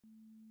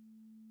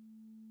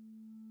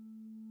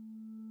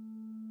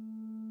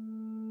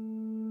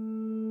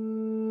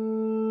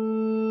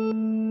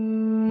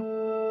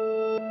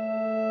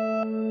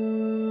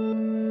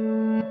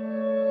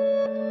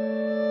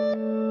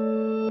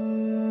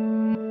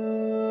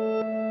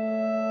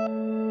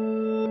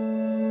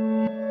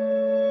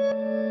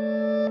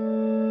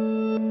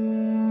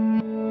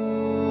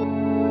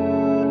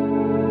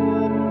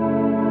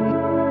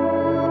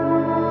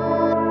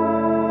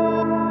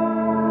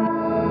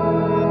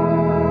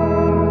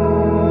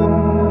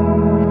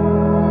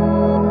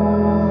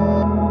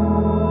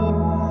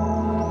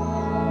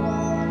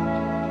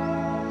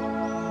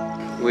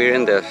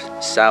in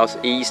the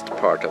southeast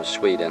part of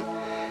Sweden,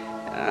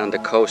 on the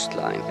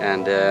coastline,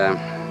 and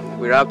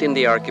we're out in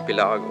the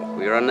archipelago.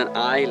 We're on an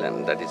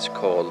island that is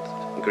called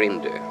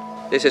Grindö.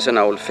 This is an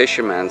old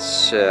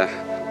fisherman's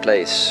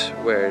place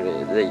where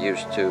they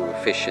used to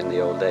fish in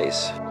the old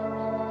days.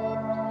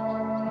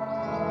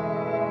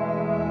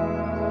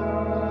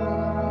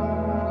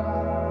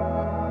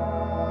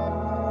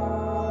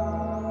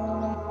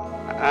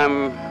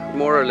 I'm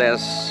more or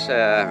less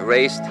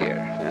raised here,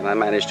 and I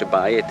managed to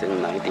buy it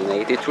in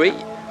 1983.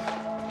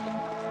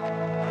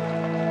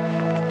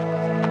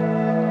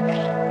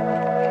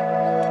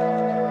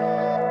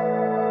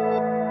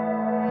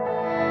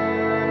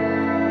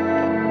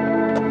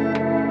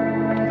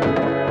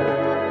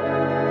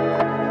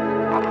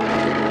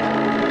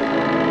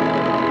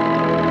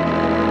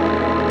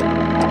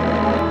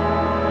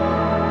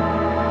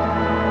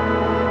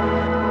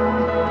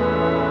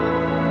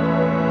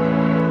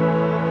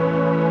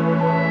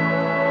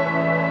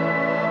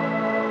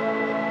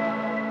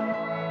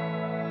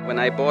 When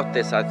I bought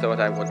this, I thought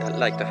I would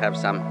like to have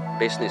some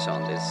business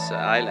on this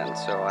island,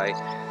 so I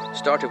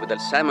started with a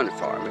salmon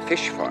farm, a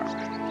fish farm.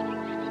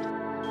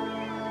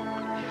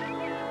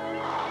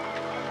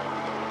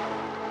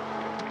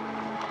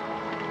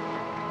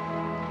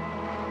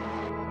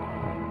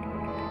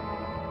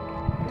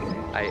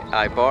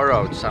 I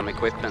borrowed some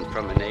equipment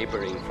from a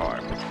neighboring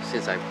farm,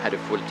 since I had a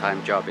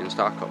full-time job in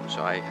Stockholm,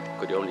 so I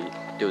could only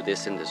do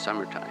this in the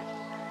summertime.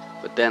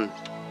 But then,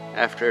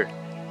 after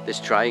this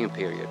trying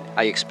period,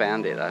 I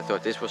expanded. I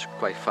thought this was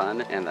quite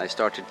fun, and I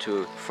started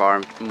to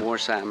farm more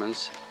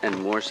salmons,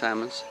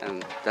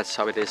 and that's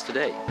how it is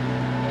today.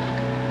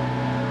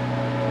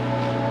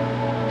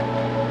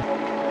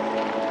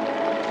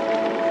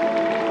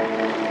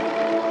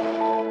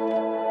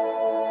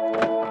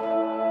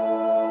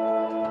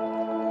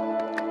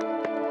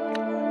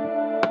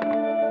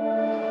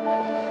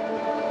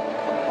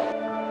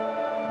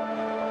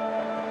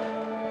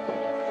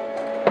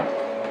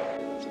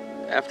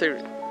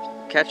 After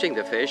catching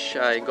the fish,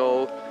 I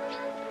go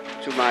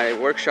to my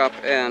workshop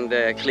and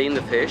clean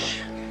the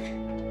fish.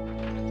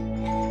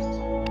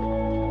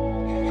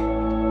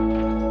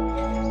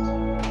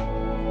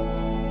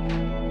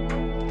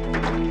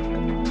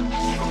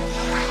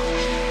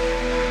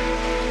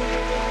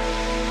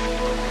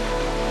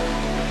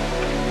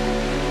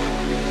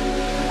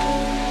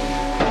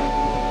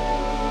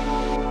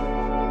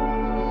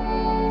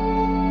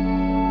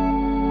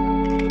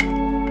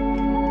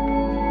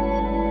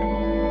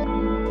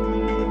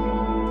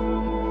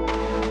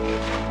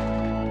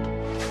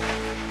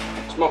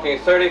 Smoking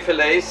 30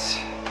 fillets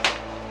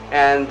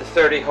and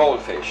 30 whole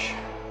fish.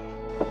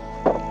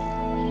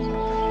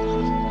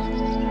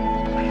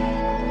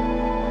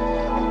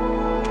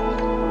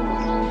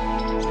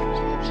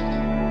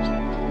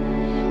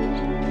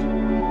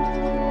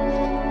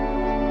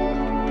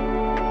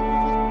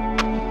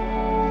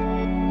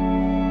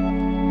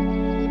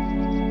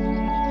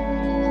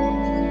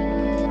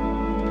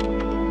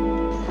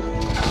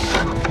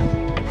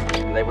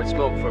 They would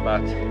smoke for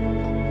about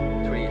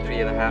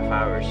 3.5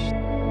 hours.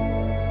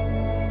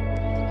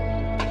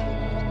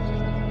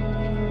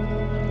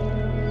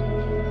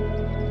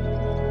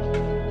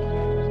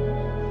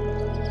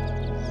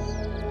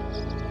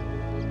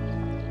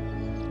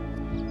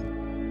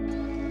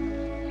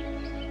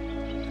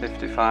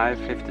 $55,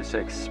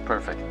 $56,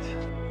 perfect.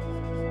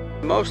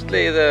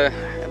 Mostly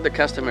the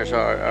customers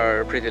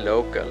are pretty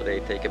local. They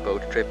take a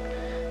boat trip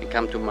and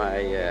come to my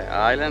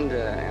island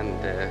and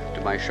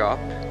to my shop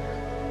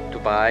to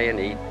buy and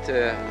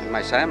eat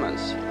my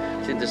salmons.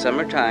 In the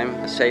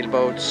summertime,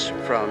 sailboats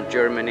from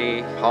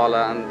Germany,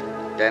 Holland,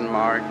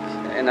 Denmark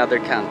and other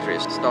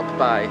countries stop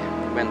by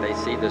when they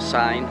see the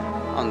sign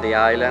on the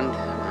island,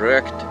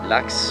 Rokt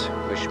lax,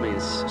 which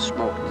means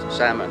smoked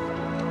salmon.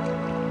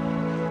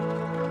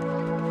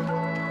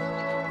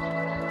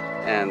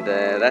 And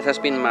that has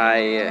been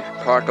my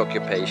part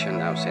occupation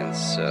now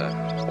since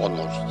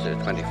almost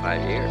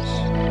 25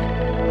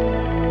 years.